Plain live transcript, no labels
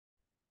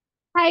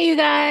Hi, you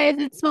guys.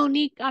 It's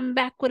Monique. I'm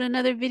back with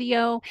another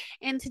video.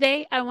 And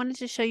today I wanted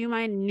to show you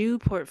my new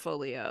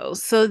portfolio.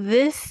 So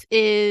this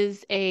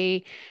is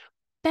a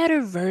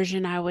better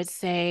version, I would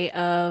say,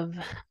 of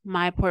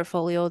my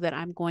portfolio that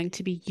I'm going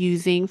to be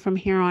using from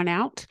here on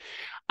out.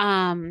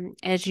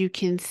 As you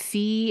can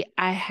see,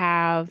 I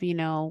have,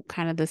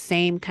 kind of the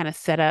same kind of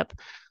setup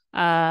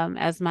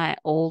as my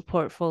old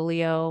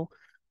portfolio.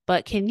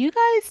 But can you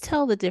guys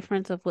tell the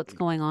difference of what's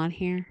going on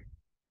here?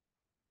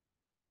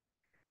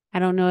 I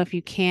don't know if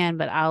you can,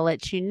 but I'll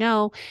let you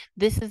know.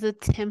 This is a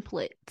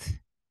template.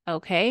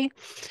 Okay.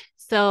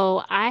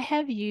 So I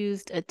have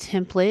used a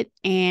template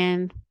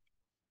and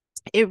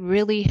it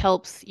really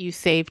helps you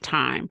save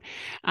time.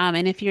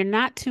 And if you're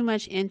not too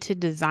much into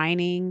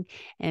designing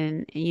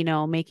and,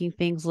 making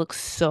things look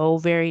so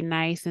very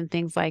nice and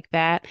things like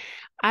that,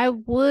 I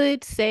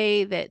would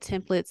say that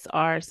templates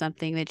are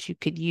something that you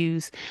could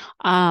use.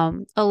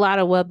 A lot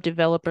of web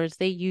developers,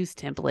 they use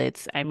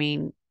templates. I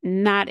mean,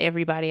 not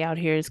everybody out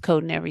here is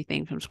coding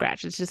everything from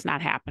scratch. It's just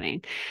not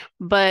happening.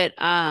 But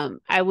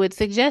I would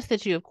suggest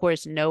that you, of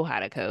course, know how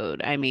to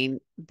code. I mean,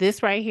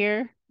 this right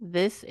here,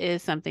 this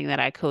is something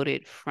that I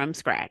coded from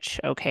scratch.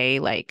 Okay.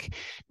 Like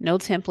no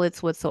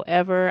templates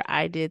whatsoever.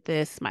 I did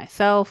this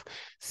myself.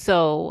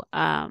 So,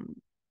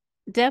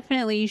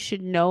 definitely you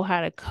should know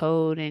how to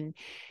code and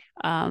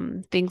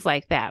things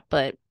like that.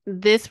 But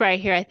this right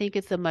here, I think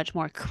it's a much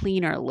more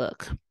cleaner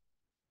look.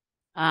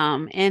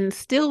 And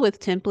still with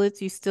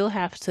templates, you still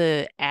have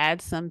to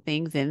add some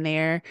things in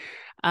there.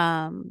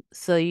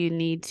 So you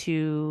need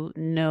to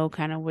know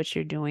kind of what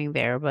you're doing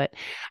there. But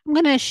I'm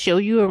gonna show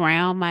you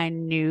around my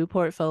new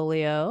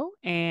portfolio.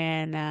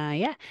 And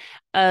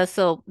yeah.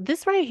 So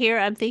this right here,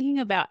 I'm thinking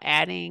about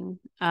adding,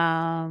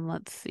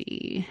 let's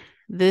see,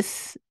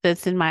 this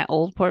that's in my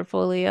old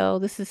portfolio.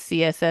 This is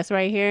CSS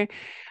right here.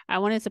 I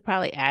wanted to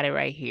probably add it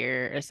right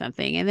here or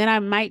something. And then I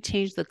might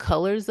change the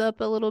colors up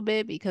a little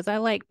bit because I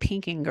like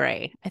pink and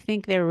gray. I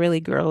think they're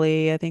really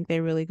girly. I think they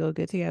really go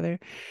good together.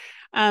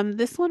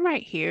 This one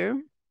right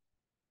here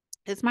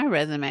is my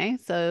resume.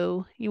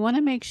 So you want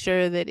to make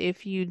sure that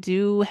if you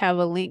do have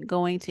a link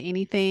going to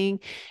anything,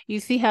 you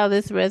see how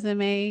this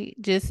resume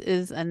just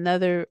is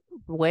another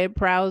web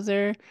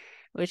browser,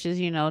 which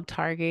is,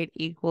 target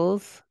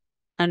equals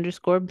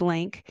underscore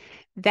blank.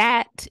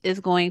 That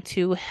is going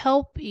to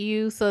help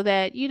you so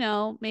that,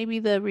 maybe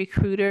the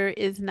recruiter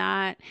is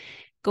not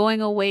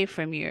going away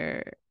from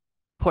your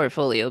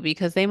portfolio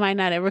because they might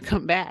not ever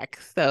come back.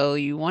 So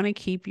you want to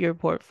keep your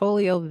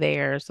portfolio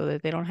there so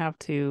that they don't have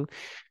to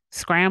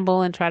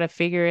scramble and try to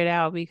figure it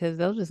out because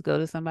they'll just go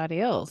to somebody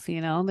else, they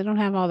don't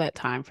have all that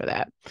time for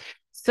that.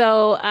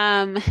 So,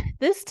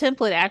 this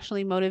template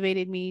actually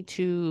motivated me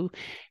to,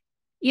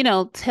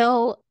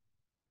 tell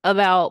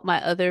about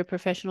my other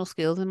professional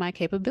skills and my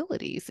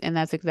capabilities. And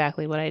that's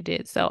exactly what I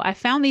did. So I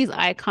found these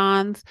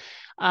icons,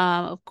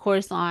 of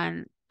course,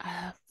 on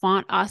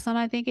Font Awesome,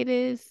 I think it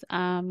is.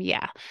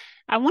 Yeah.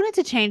 I wanted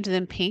to change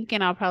them pink,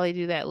 and I'll probably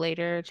do that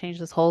later, change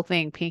this whole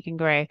thing pink and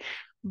gray.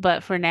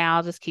 But for now,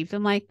 I'll just keep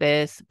them like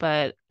this.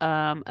 But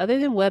other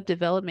than web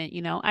development,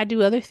 I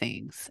do other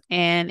things.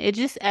 And it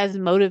just has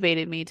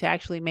motivated me to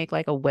actually make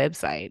like a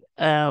website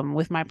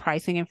with my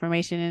pricing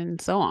information and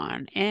so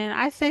on. And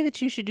I say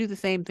that you should do the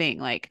same thing.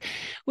 Like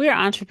we're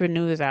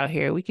entrepreneurs out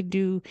here. We could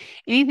do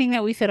anything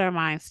that we set our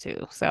minds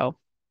to. So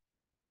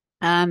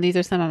these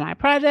are some of my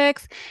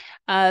projects.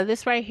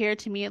 This right here,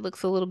 to me, it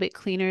looks a little bit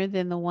cleaner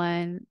than the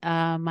one,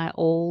 my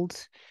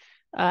old.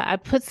 I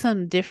put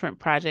some different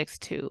projects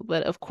too,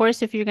 but of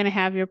course, if you're going to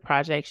have your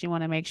projects, you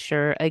want to make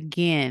sure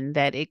again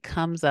that it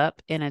comes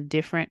up in a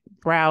different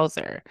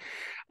browser.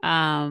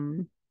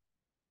 Um,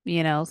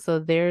 so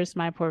there's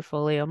my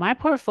portfolio. My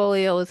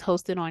portfolio is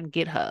hosted on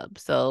GitHub.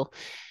 So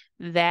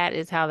that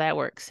is how that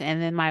works. And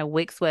then my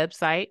Wix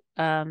website,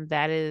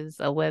 that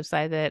is a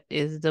website that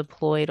is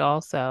deployed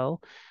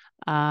also.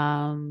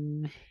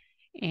 Um,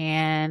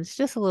 and it's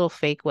just a little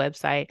fake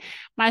website.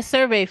 My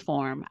survey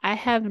form, I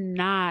have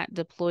not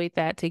deployed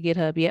that to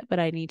GitHub yet, but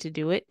I need to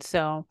do it.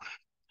 So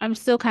I'm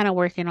still kind of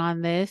working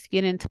on this.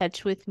 Get in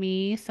touch with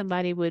me.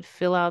 Somebody would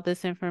fill out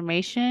this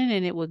information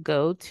and it would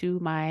go to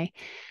my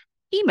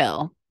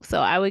email.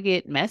 So I would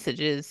get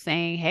messages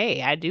saying,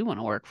 "Hey, I do want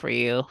to work for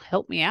you.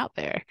 Help me out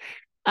there."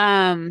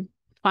 Um,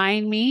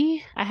 Find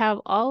me. I have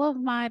all of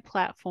my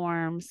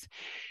platforms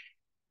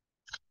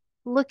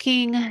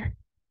looking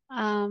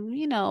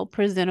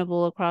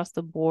presentable across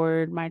the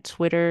board. My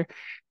Twitter,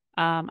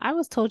 I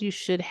was told you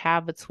should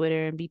have a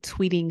Twitter and be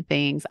tweeting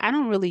things. I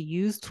don't really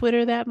use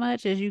Twitter that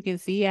much. As you can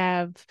see, I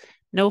have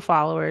no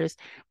followers,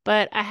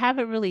 but I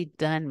haven't really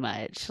done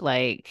much.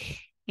 Like,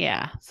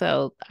 yeah.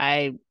 So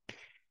I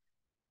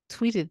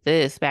tweeted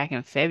this back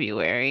in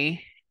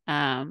February.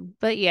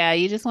 But yeah,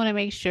 you just want to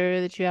make sure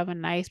that you have a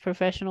nice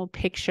professional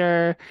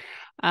picture,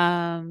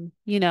 and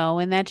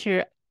that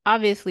you're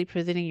obviously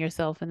presenting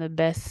yourself in the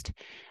best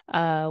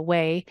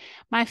way.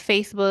 My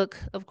Facebook,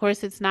 of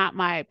course, it's not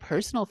my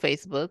personal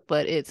Facebook,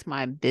 but it's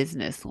my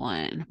business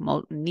one,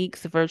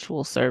 Monique's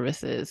Virtual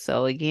Services.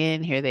 So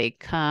again, here they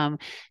come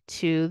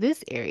to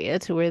this area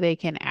to where they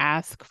can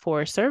ask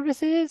for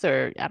services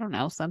or I don't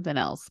know, something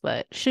else,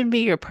 but shouldn't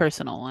be your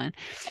personal one.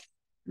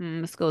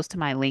 This goes to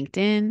my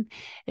LinkedIn.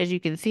 As you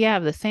can see, I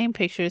have the same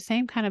picture,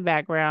 same kind of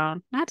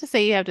background. Not to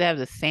say you have to have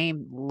the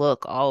same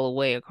look all the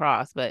way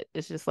across, but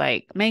it's just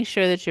like make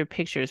sure that your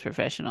picture is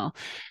professional.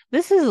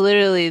 This is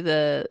literally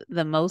the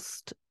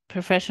most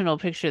professional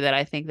picture that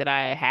I think that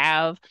I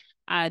have.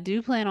 I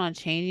do plan on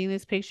changing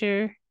this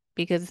picture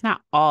because it's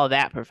not all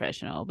that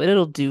professional, but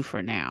it'll do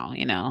for now,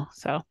 you know.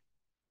 So,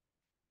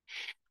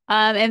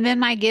 and then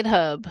my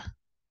GitHub.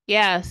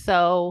 Yeah,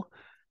 so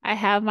I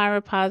have my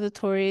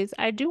repositories.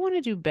 I do want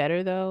to do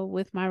better though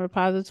with my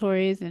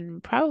repositories,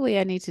 and probably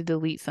I need to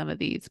delete some of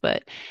these,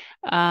 but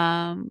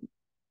um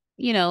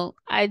you know,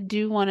 I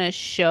do want to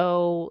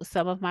show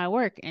some of my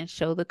work and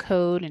show the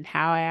code and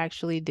how I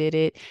actually did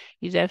it.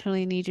 You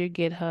definitely need your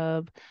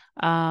GitHub.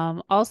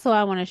 Also,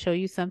 I want to show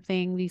you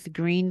something, these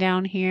green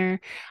down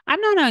here.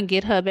 I'm not on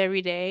GitHub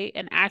every day,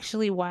 and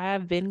actually why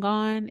I've been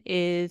gone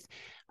is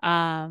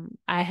I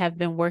have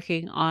been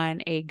working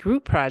on a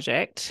group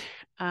project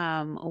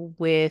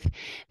with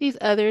these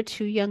other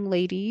two young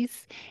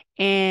ladies,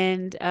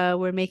 and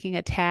we're making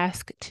a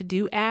task to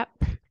do app.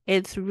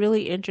 It's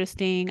really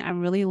interesting. I'm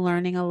really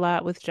learning a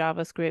lot with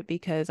JavaScript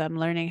because I'm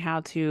learning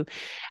how to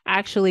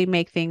actually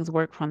make things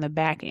work from the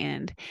back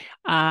end.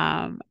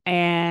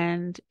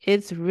 And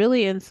it's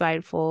really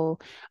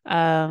insightful.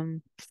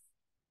 Um,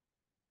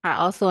 I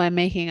also am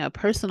making a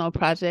personal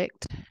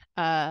project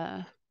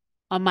uh,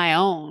 on my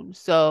own.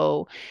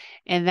 So,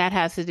 and that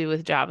has to do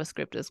with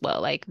JavaScript as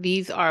well. Like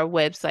these are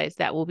websites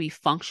that will be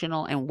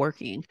functional and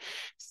working.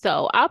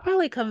 So I'll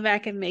probably come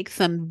back and make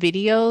some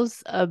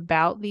videos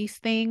about these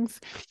things.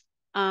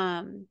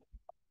 Um,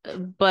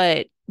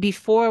 but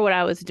before what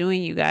I was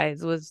doing, you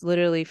guys, was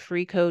literally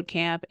Free Code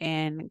Camp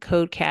and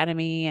Code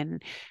Academy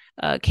and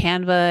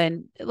Canva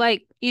and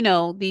like, you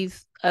know,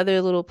 these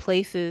other little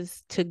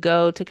places to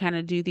go to kind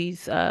of do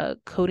these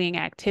coding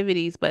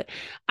activities. But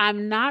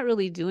I'm not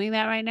really doing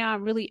that right now.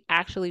 I'm really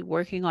actually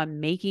working on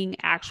making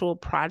actual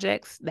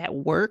projects that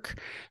work.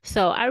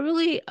 So I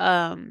really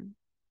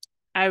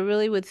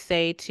would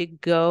say to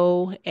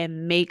go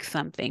and make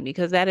something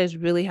because that is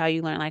really how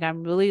you learn. Like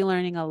I'm really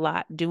learning a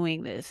lot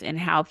doing this and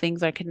how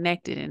things are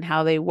connected and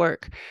how they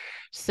work.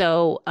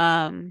 So,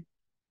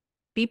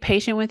 be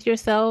patient with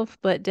yourself,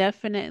 but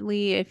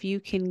definitely if you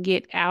can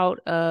get out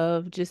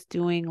of just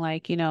doing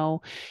like, you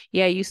know,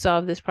 yeah, you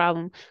solve this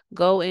problem,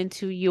 go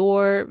into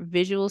your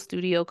Visual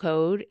Studio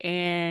Code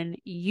and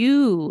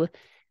you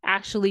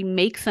actually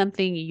make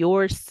something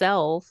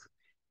yourself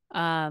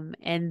and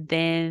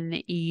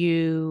then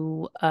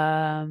you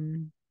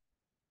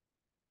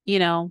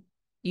know,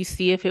 you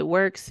see if it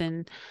works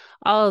and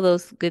all of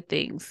those good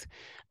things.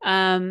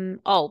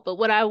 Oh, but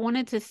what I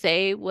wanted to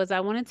say was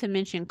I wanted to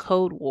mention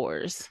Code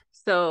Wars.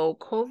 So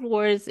Code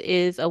Wars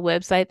is a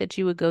website that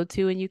you would go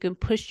to and you can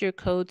push your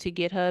code to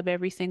GitHub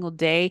every single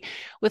day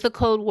with a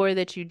code war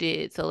that you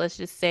did. So let's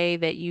just say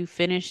that you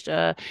finished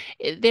there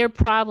are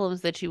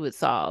problems that you would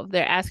solve.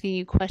 They're asking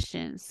you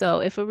questions.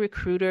 So if a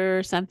recruiter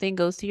or something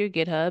goes to your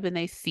GitHub and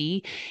they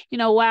see, you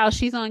know, wow,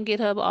 she's on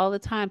GitHub all the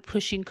time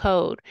pushing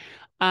code,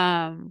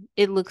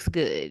 it looks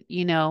good,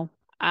 you know.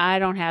 I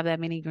don't have that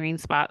many green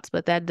spots,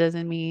 but that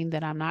doesn't mean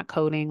that I'm not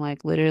coding.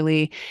 Like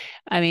literally,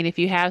 I mean, if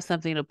you have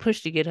something to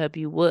push to GitHub,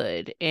 you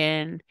would.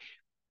 And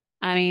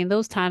I mean,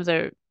 those times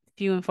are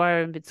few and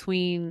far in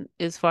between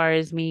as far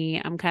as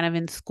me. I'm kind of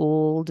in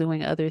school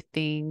doing other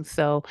things.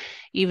 So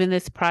even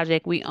this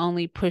project, we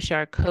only push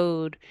our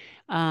code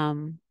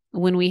when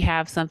we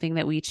have something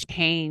that we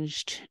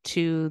changed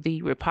to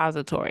the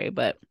repository.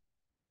 But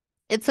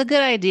it's a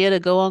good idea to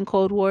go on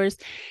Code Wars.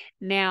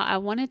 Now, I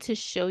wanted to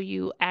show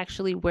you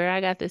actually where I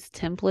got this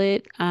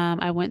template.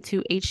 I went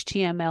to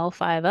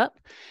HTML5UP.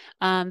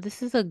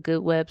 This is a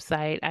good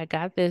website. I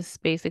got this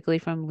basically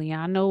from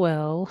Leon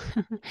Noel.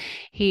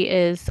 He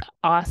is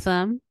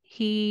awesome.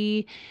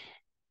 He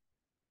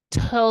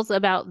tells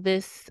about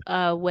this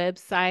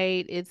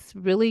website. It's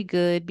really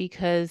good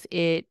because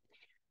it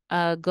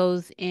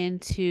goes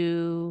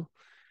into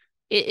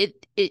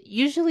it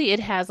usually it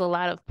has a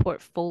lot of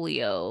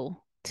portfolio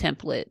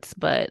templates,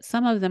 but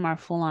some of them are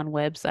full-on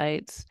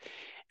websites.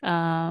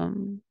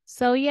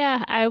 So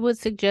yeah, I would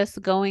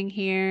suggest going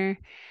here.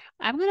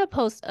 I'm gonna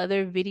post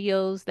other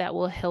videos that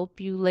will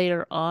help you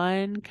later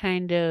on,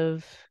 kind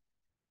of,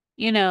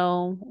 you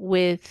know,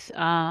 with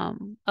a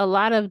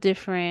lot of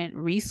different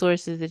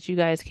resources that you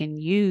guys can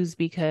use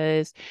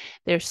because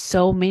there's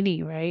so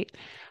many, right?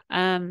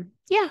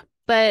 Yeah,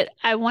 but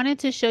I wanted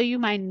to show you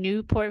my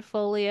new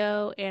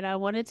portfolio and I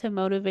wanted to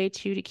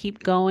motivate you to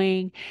keep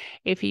going.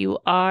 If you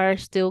are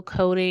still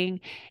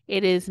coding,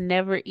 it is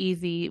never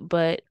easy,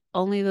 but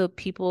only the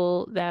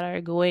people that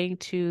are going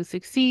to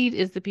succeed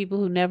is the people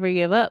who never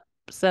give up.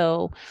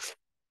 So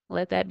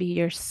let that be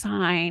your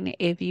sign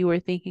if you were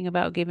thinking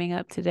about giving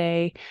up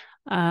today.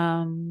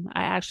 I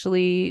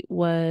actually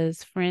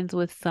was friends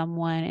with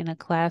someone in a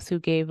class who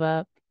gave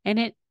up,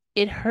 and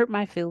it hurt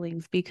my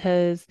feelings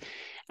because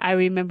I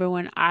remember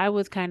when I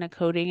was kind of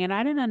coding and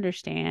I didn't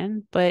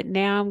understand, but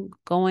now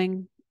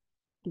I'm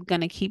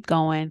gonna keep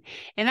going.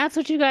 And that's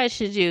what you guys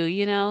should do,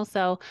 you know?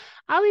 So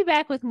I'll be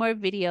back with more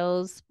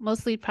videos,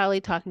 mostly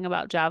probably talking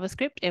about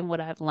JavaScript and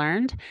what I've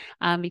learned,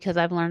 because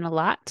I've learned a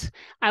lot.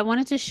 I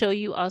wanted to show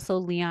you also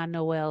Leon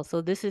Noel.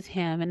 So this is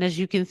him. And as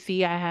you can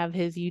see, I have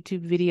his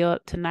YouTube video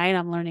up tonight.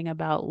 I'm learning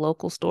about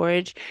local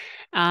storage.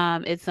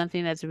 It's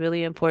something that's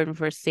really important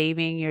for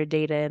saving your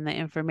data and the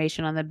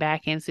information on the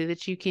back end so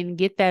that you can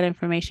get that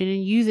information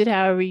and use it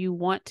however you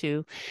want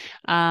to.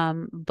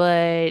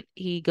 But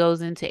he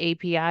goes into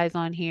APIs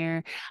on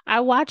here. I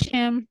watch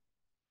him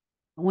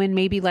when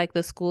maybe like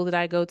the school that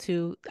I go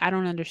to, I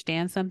don't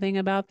understand something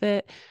about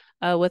that,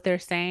 what they're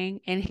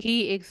saying, and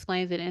he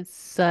explains it in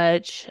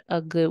such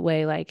a good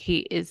way. Like he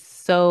is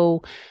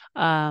so,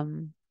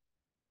 um,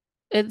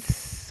 it's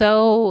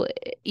so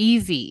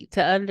easy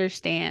to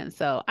understand.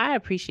 So I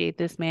appreciate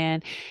this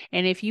man.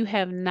 And if you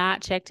have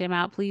not checked him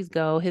out, please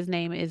go. His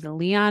name is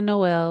Leon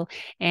Noel,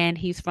 and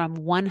he's from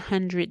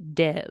 100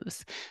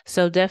 Devs.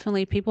 So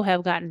definitely people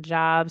have gotten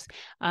jobs.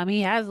 He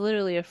has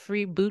literally a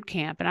free boot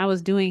camp, and I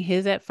was doing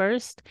his at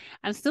first.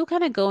 I'm still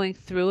kind of going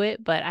through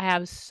it, but I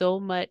have so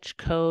much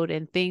code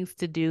and things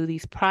to do,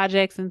 these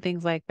projects and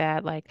things like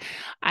that. Like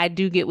I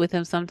do get with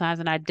him sometimes,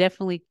 and I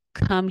definitely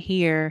come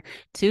here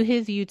to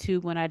his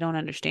YouTube when I don't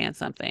understand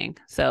something.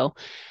 So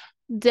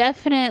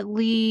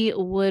definitely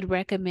would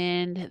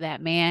recommend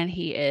that man.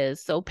 He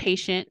is so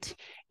patient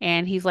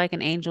and he's like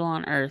an angel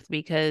on earth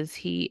because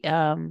he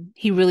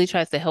really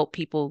tries to help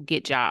people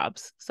get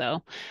jobs.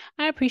 So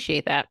I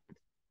appreciate that.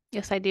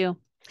 Yes, I do.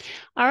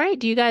 All right.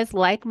 Do you guys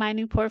like my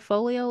new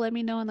portfolio? Let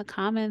me know in the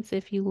comments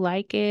if you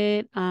like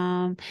it,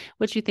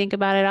 what you think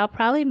about it. I'll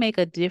probably make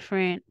a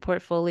different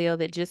portfolio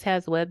that just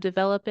has web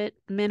development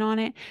on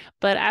it.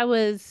 But I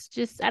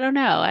don't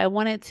know. I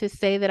wanted to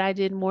say that I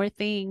did more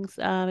things.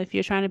 If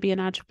you're trying to be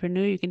an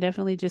entrepreneur, you can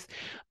definitely just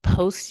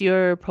post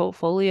your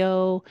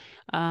portfolio,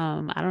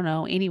 I don't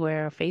know,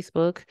 anywhere,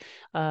 Facebook.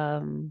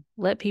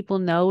 Let people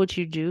know what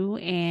you do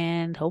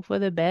and hope for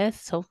the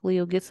best. Hopefully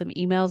you'll get some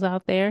emails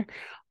out there.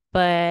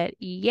 But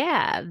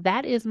yeah,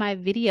 that is my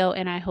video,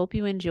 and I hope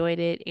you enjoyed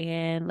it.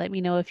 And let me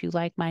know if you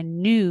like my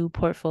new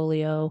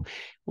portfolio,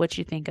 what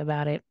you think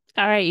about it.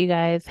 All right, you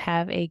guys,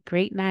 have a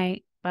great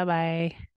night. Bye bye.